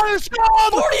you, Hunter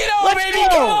Scrub! 40-0, baby! Go.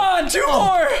 Come on! Two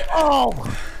more!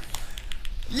 Oh!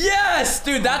 Yes!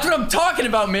 Dude, that's what I'm talking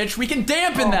about, Mitch. We can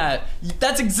dampen that.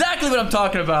 That's exactly what I'm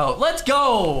talking about. Let's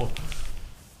go!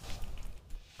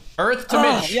 Earth to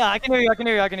Mitch. Yeah, I can hear you.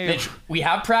 Mitch, we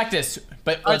have practice,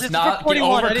 but let's not get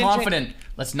overconfident.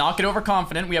 Let's not get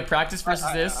overconfident. We have practice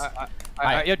versus this.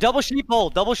 Alright, yo, double sheep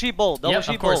bowl.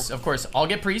 Of course. I'll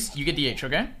get priest, you get DH,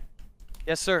 okay?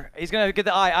 Yes, sir. He's gonna get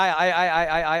the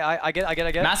I get. I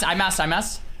mass.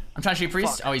 I'm trying to shoot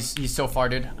priest. Oh, he's so far,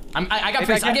 dude. I got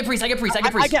priest. I get priest.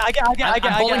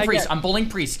 I'm bowling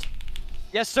priest.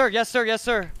 Yes, sir.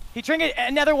 He trinket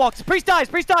and nether walks. Priest dies.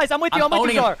 I'm with you,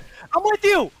 Zar. I'm with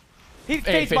you. He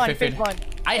fades mine.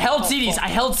 I held CDs.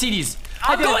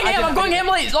 I'm going ham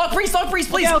late. Lock priest,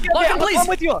 please. Okay, Lock him, please. I'm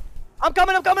with you. I'm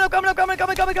coming. He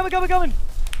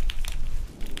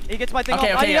gets my thing off.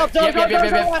 I need help.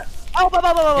 Yep.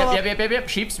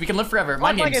 Sheeps, we can live forever.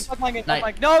 Mind games.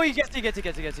 No, he gets.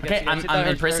 Okay, I'm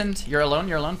imprisoned. You're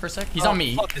alone for a sec. He's on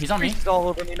me. He's on me. This priest is all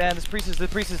over me, man. The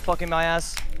priest is fucking my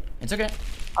ass. It's okay.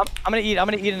 I'm gonna eat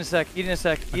in a sec.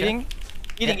 Okay.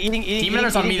 Eating. Demon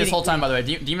Hunter's on me this whole time, by the way.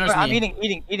 Demon Hunter's me. I'm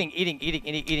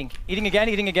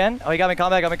eating again. Oh, he got me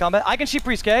in combat. I can sheep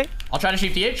priest, okay? I'll try to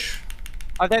sheep DH.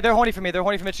 They're horny for me.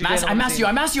 I mass you.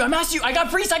 I got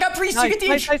priest. Nice, You get DH.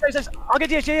 nice. I'll get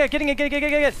DH. Yeah.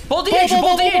 Get. Bolt DH. I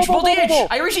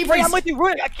resheep priest. I'm with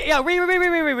you. Yeah, re.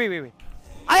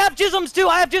 I have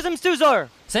jisms too, Zar.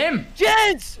 Same.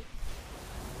 Jizz!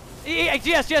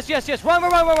 Yes. Run.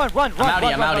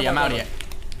 I'm out here.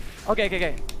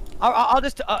 Okay. I'll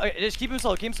just keep him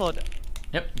slow.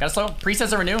 Yep, got to slow. Priest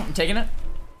has a renew. I'm taking it.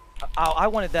 I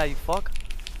wanted that, you fuck.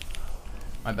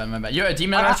 My bad. You're a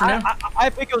demon hunter renew? I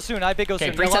have big go soon. Okay,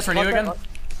 priest has renew again.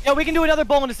 Yeah, we can do another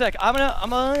bowl in a sec.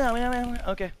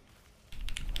 Okay.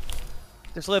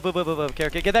 Just live.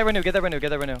 Okay, get that renew.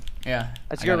 Yeah.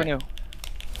 That's your renew.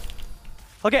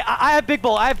 Okay, I have big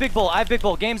bowl.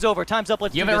 Game's over. Time's up.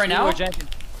 Let's do this. You have it right now?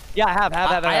 Yeah, I have.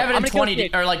 I have it in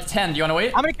 20 or like 10. Do you want to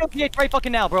wait? I'm gonna kill PH right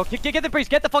fucking now, bro. Get the priest.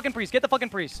 Get the fucking priest.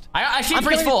 I sheep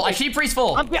priest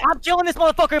full. I'm killing this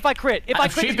motherfucker if I crit. If I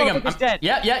crit, this motherfucker's dead.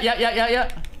 Yeah.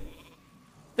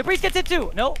 The priest gets hit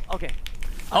too. No? Okay.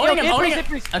 Owning him.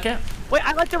 Okay. Wait,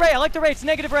 I like the ray. It's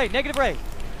negative ray.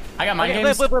 I got my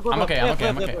games. I'm okay. I'm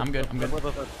good.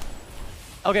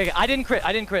 Okay, I didn't crit.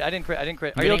 Are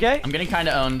you okay? I'm getting kind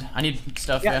of owned. I need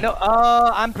stuff. Yeah. No.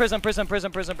 I'm prism.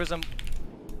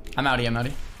 I'm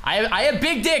outie. I have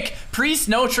big dick. Priest,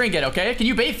 no trinket. Okay. Can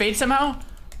you bait fade somehow?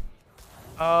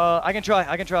 I can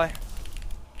try.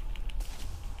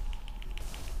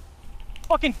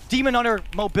 Fucking demon hunter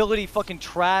mobility, fucking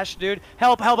trash, dude.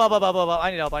 Help.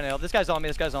 I need help. This guy's on me.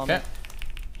 Okay.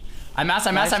 I mass.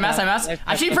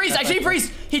 I sheep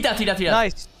priest. He death.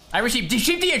 Nice. I receive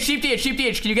sheep DH. Can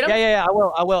you get him? Yeah. I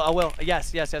will.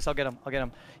 Yes. I'll get him.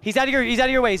 He's out of your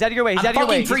way.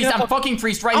 I'm fucking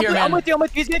priest right here, man. I'm with you.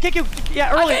 He's gonna kick you.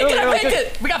 Yeah, early.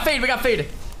 We got fade.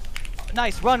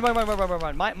 Nice. Run.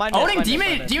 Owning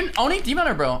demon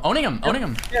hunter, bro. Owning him. Okay.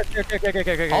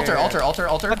 Alter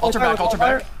back.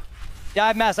 Yeah, I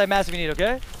have mass if you need,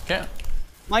 okay? Okay.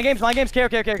 My game's care.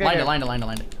 Line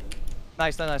it.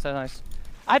 Nice.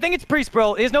 I think it's priest,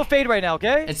 bro. There's no fade right now,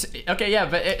 okay? It's okay, yeah,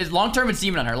 but long term it's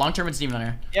demon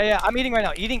hunter. Yeah. I'm eating right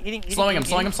now. Eating. Slowing him.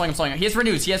 He has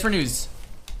renews.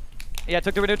 Yeah,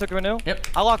 took the renew. Yep.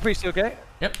 I'll lock priest, okay?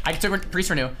 Yep. I took priest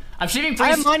renew. I'm sheeping priest.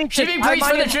 I am mining sheeping priest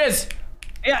for the jizz.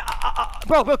 Yeah,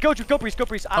 bro, go priest.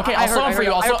 Okay, I'll slow him for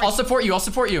you. I'll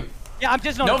support you. Yeah, I'm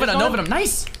just Nova him.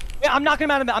 Nice. Yeah, I'm knocking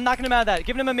him out of that.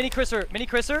 Giving him a mini crisser.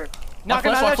 Lock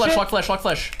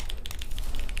flesh.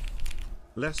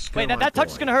 Wait, that touch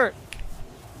is gonna hurt.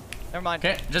 Never mind.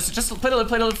 Okay, just play the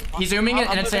live. He's zooming it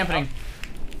and it's happening.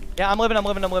 Yeah, I'm living.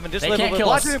 Just They live. can't live. kill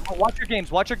Watch us. your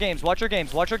games. Watch your games. Watch your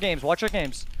games. Watch your games. Watch your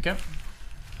games. Okay.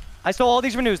 I stole all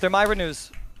these renews. They're my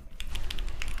renews.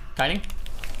 Kiting.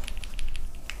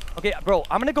 Okay, bro,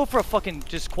 I'm gonna go for a fucking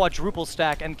just quadruple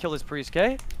stack and kill this priest,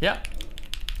 okay? Yeah.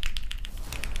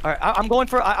 All right, I'm going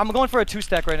for a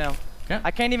 2-stack right now. Okay.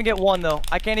 I can't even get one though.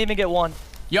 I can't even get one.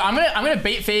 Yo, I'm gonna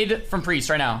bait fade from priest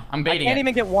right now. I'm baiting I can't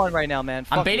even get one right now, man.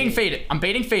 I'm baiting fade. I'm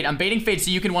baiting fade so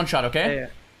you can one shot, okay? Yeah.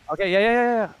 Okay,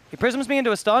 yeah. He prisms me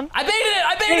into a stun. I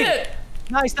baited it!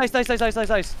 Nice.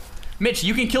 Mitch,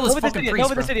 you can kill this fucking priest,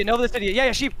 Nova the city.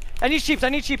 Yeah, sheep. I need sheeps.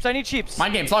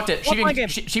 Mind games, locked it. Sheep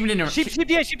didn't.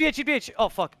 Sheep DH. Oh,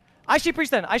 fuck. I sheep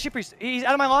priest then. He's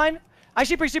out of my line. I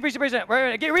sheep priest.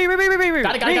 Right. Get re.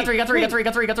 Got it.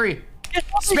 3.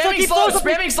 Spamming slow.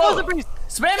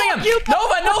 Spamming him. You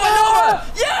Nova.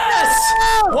 Yes!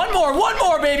 One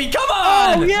more, baby. Come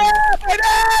on. Oh, yeah,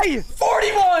 baby!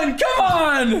 41. Come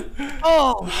on.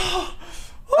 Oh.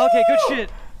 Okay, good shit.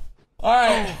 All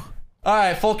right. All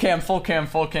right, full cam.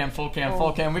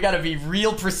 We gotta be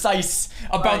real precise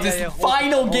about this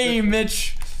final game,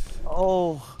 Mitch.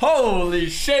 Oh. Holy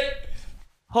shit.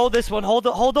 Hold this one. Hold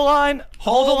the line.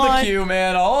 Hold the queue,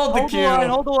 man. Hold the queue.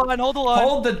 Hold the line.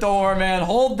 Hold the door, man.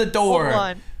 Hold the door. Hold the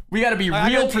line. We gotta be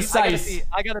real precise.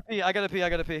 I gotta pee.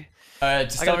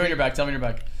 Just tell me when you're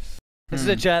back. This is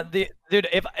it, chat. Dude,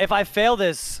 if I fail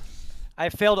this, I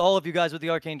failed all of you guys with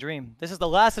the Arcane Dream. This is the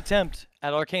last attempt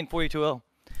at Arcane 42-0.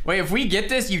 Wait, if we get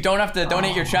this, you don't have to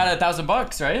donate your chat at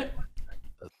 $1,000, right?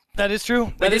 That is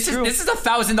true. This is a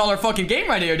 $1,000 fucking game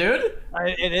right here, dude.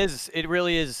 It is. It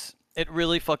really is. It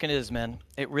really fucking is, man.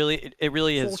 It really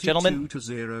is, gentlemen.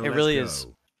 It really is.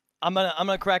 I'm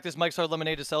gonna crack this Mike Star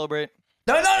lemonade to celebrate.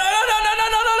 No!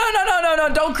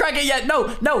 Don't crack it yet.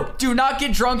 No! Do not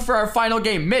get drunk for our final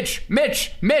game, Mitch.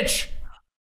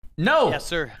 No. Yes,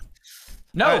 sir.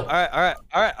 No. All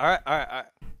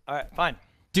right. Fine.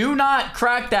 Do not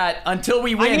crack that until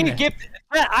we win.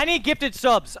 I need gifted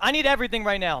subs. I need everything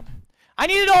right now. I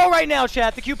need it all right now,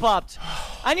 chat. The queue popped.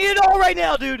 I need it all right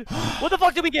now, dude. What the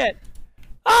fuck did we get?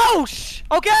 Oh,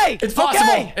 okay. It's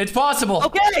possible. Okay. It's possible.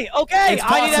 Okay. It's I need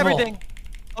possible. everything.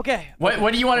 Okay.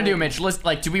 What do you want to do, Mitch? Let's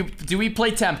do we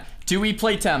play temp?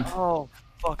 Oh,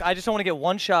 fuck. I just don't want to get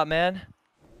one shot, man.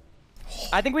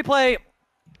 I think we play.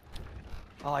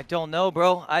 Oh, I don't know,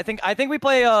 bro. I think we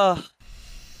play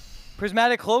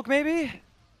Prismatic Cloak, maybe?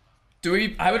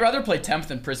 I would rather play temp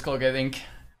than Pris Cloak, I think.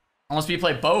 Unless we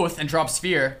play both and drop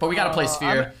Sphere, but we gotta play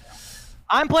Sphere.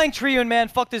 I'm playing Triune, man.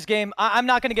 Fuck this game. I'm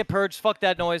not gonna get purged. Fuck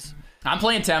that noise. I'm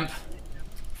playing temp.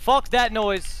 Fuck that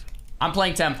noise. I'm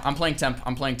playing temp. All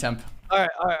right.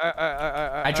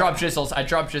 I drop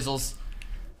jizzles.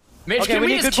 Mitch, Okay, can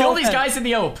we just kill these content. guys in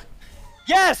the ope?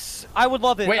 Yes, I would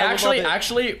love it. Wait,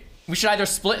 actually, we should either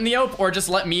split in the ope or just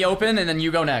let me open and then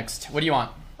you go next. What do you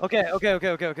want? Okay.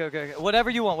 Whatever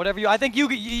you want. I think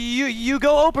you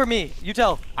go ope or me. You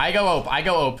tell. I go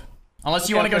ope. Unless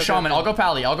you want to go shaman. I'll go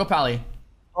pally.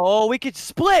 Oh, we could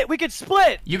split.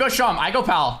 You go sham. I go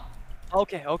pal.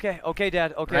 Okay,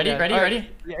 Dad. Okay. Ready? Dad. Ready?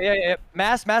 Yeah.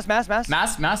 Mass. Mass.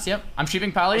 Yep. I'm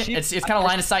shooting pally. It's kind of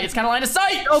line of sight.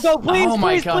 Go, please, oh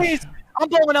my please. I'm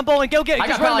bowling. Go get it. I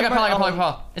got pal.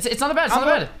 It's not that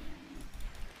bad.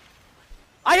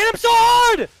 I hit him so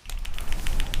hard.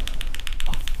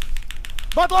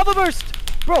 Mark lava burst,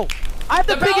 bro. I have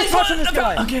the biggest rush on this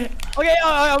guy. Okay.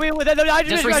 I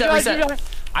just reset.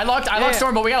 I locked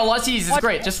Storm, but we got a lot of C's. It's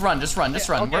great. Just run. We're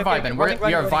vibing.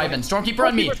 We are vibing. Stormkeeper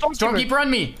on me. Stormkeeper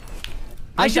on me.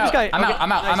 I shoot this guy.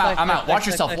 I'm out. Watch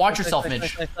yourself,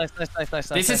 Mitch. Nice.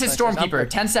 This is his Stormkeeper.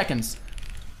 10 seconds.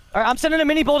 All right, I'm sending a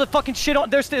mini bull to fucking shit on.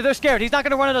 They're scared. He's not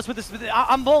gonna run at us with this.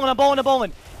 I'm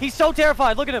bowling. He's so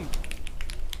terrified. Look at him.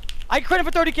 I crit him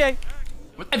for 30k.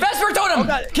 Vesper totem!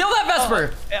 Kill that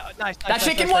Vesper! Nice. That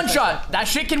shit can one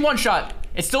shot.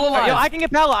 It's still alive. Yo, I can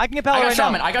get Pala. I got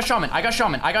shaman. I got shaman.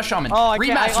 Oh,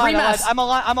 Rematch. I'm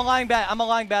a lying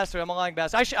bastard. I'm a lying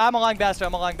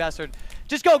bastard.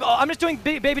 Just go. I'm just doing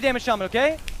baby damage shaman,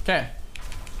 okay? Okay.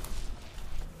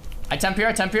 I temp here.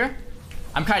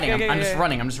 I'm kiting. I'm just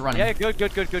running. Yeah, good.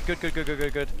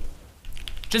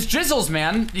 Just jizzles,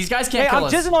 man. These guys can't kill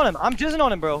us. I'm jizzing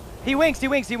on him, bro. He winks.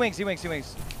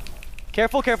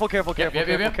 Careful. Yep.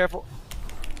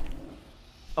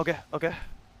 Okay.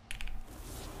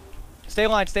 Stay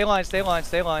line. Yep. Stay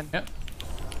line.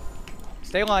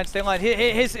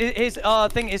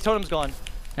 His totem's gone.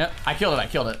 Yep. I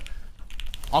killed it.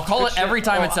 I'll call it every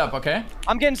time it's up, okay?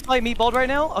 I'm getting slight meatballed right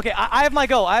now. Okay, I have my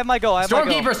go.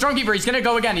 Stormkeeper. He's gonna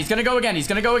go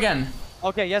again.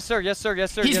 Okay, yes sir.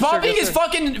 He's popping his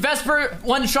fucking Vesper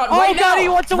one shot right now. God, he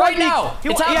wants to right now.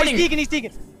 It's happening. He's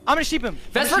deking. I'm gonna sheep him.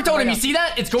 Vesper totem, you see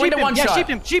that? It's going to one shot.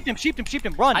 Yeah, sheep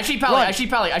him. Run. I sheep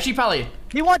Pally.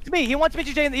 He wants me,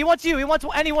 GJ. He wants you. He wants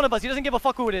any one of us. He doesn't give a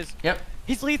fuck who it is. Yep.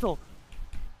 He's lethal.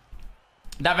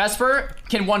 That Vesper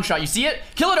can one shot. You see it?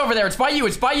 Kill it over there. It's by you.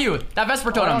 That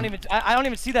Vesper totem. I don't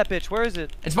even see that bitch. Where is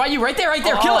it? It's by you. Right there.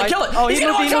 Kill it. Oh, He's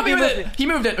gonna one-shot me with it. He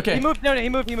moved it. Okay. He moved.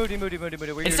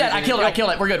 It's dead. I killed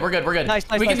it. We're good. Nice.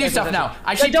 We can do stuff now.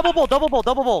 I sheep. Double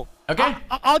bull. Okay.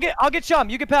 I'll get Shum.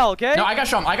 You get Pal. Okay. No, I got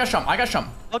Shum.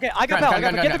 Okay, I got Pal.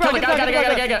 Get the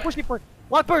ground. Get. Push me.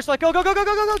 Lock burst. Like go. Get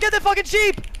the fucking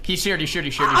sheep. He's sheared.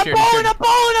 I'm balling.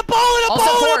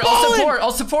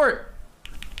 I'll support.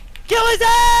 Kill his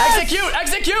ass! Execute!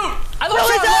 I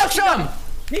love Shum!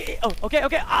 Okay.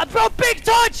 Bro, big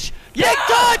touch! Big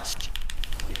touch!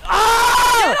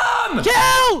 Ah! Get him!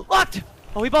 Kill! Locked!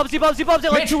 Oh, he bubs it like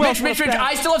 2 Mitch,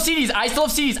 I still have CDs.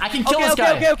 I can kill this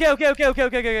guy. Okay,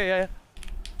 yeah.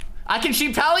 I can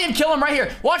sheep Pally and kill him right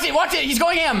here. Watch it. He's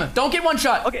going ham. Don't get one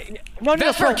shot. Okay. No.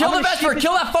 Vesper, kill the Vesper.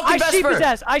 Kill that fucking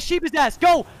Vesper. I sheep his ass.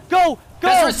 Go.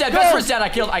 Vesper's dead. I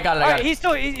got it. Alright, he's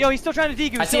still trying to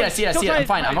deg you. I see it. I'm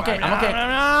fine. I'm okay.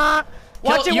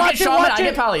 Watch it. You get Shaman, I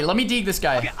get Pally. Let me deg this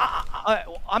guy. Okay,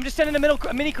 I'm just sending the middle.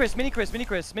 Mini Chris.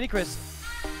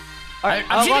 Alright,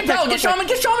 I'm shooting Pal. Get Shaman.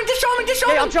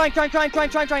 Hey, I'm trying. Hey,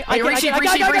 resheep.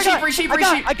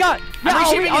 I got. I'm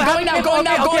resheeping.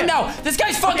 Going now. This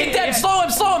guy's fucking dead. Slow him.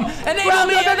 Enable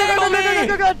me.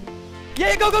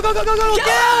 Yeah, go! Get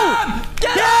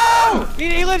him!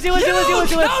 He lives. No!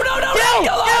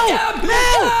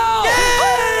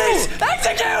 Please!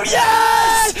 Execute!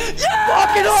 Yes!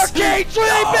 Fucking Arcane 3,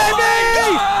 baby!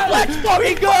 Let's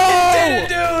fucking go! We did it,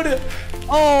 dude!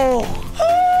 Oh!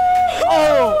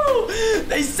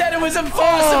 They said it was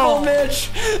impossible, Mitch!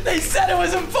 They said it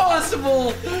was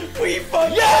impossible! We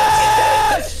fucking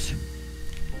yes!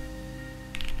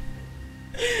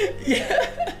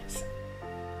 Yes!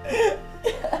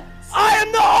 I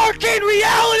am the Arcane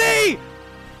reality!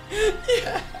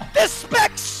 Yeah. This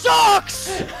spec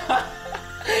sucks!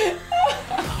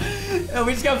 Oh,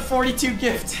 we just got 42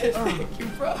 gifted. Thank you,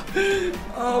 bro.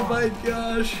 Oh my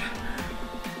gosh.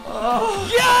 Oh.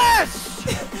 Yes!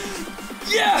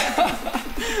 Yeah!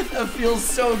 That feels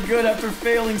so good after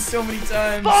failing so many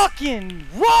times. Fucking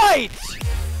right!